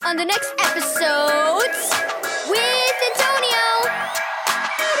on the next epiSOWdes with Antonio.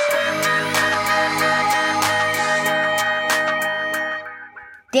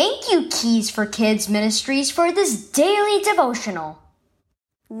 Thank you, Keys for Kids Ministries, for this daily devotional.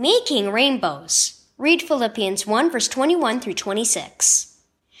 Making rainbows. Read Philippians 1 verse 21 through 26.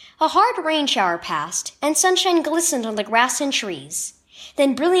 A hard rain shower passed, and sunshine glistened on the grass and trees.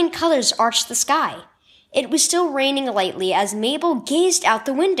 Then brilliant colors arched the sky. It was still raining lightly as Mabel gazed out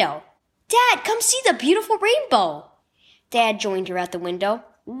the window. "Dad, come see the beautiful rainbow." Dad joined her at the window.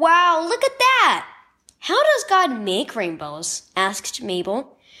 "Wow, look at that!" "How does God make rainbows?" asked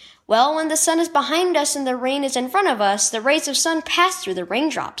Mabel. "Well, when the sun is behind us and the rain is in front of us, the rays of sun pass through the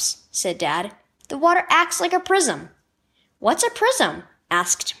raindrops," said Dad. "The water acts like a prism." "What's a prism?"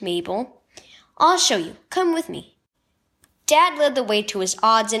 asked Mabel. "I'll show you. Come with me." Dad led the way to his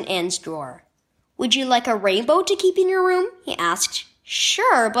odds and ends drawer. "Would you like a rainbow to keep in your room?" he asked.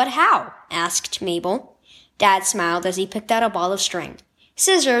 "Sure, but how?" asked Mabel. Dad smiled as he picked out a ball of string,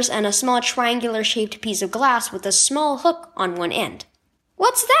 scissors, and a small triangular-shaped piece of glass with a small hook on one end.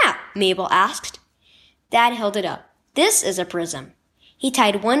 "What's that?" Mabel asked. Dad held it up. "This is a prism." He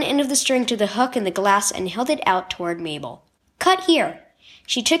tied one end of the string to the hook in the glass and held it out toward Mabel. "Cut here."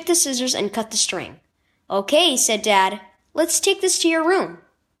 She took the scissors and cut the string. "Okay," said Dad. "Let's take this to your room."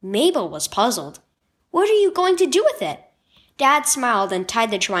 Mabel was puzzled. "What are you going to do with it?" Dad smiled and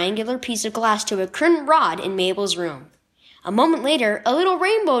tied the triangular piece of glass to a curtain rod in Mabel's room. A moment later, a little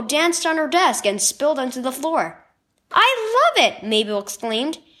rainbow danced on her desk and spilled onto the floor. "I love it!" Mabel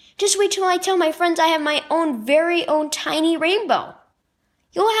exclaimed. "Just wait till I tell my friends I have my very own tiny rainbow."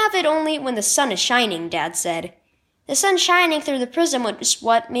 "You'll have it only when the sun is shining," Dad said. "The sun shining through the prism is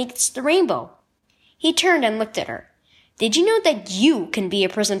what makes the rainbow." He turned and looked at her. "Did you know that you can be a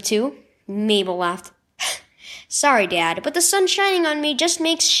prism too?" Mabel laughed. "Sorry, Dad, but the sun shining on me just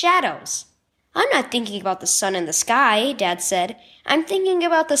makes shadows." "I'm not thinking about the sun in the sky," Dad said. "I'm thinking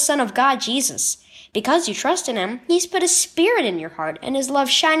about the Son of God, Jesus. Because you trust in him, he's put a spirit in your heart, and his love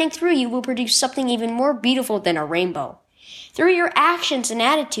shining through you will produce something even more beautiful than a rainbow. Through your actions and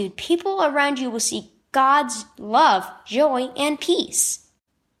attitude, people around you will see God's love, joy, and peace."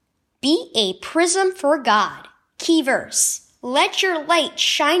 Be a prism for God. Key verse. "Let your light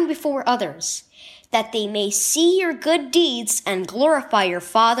shine before others, that they may see your good deeds and glorify your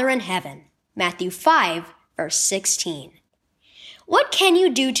Father in heaven." Matthew 5, verse 16. What can you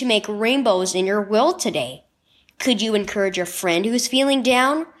do to make rainbows in your world today? Could you encourage a friend who's feeling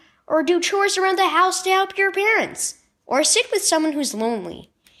down? Or do chores around the house to help your parents? Or sit with someone who's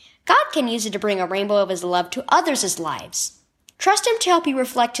lonely? God can use it to bring a rainbow of his love to others' lives. Trust him to help you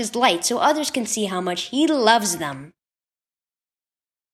reflect his light so others can see how much he loves them.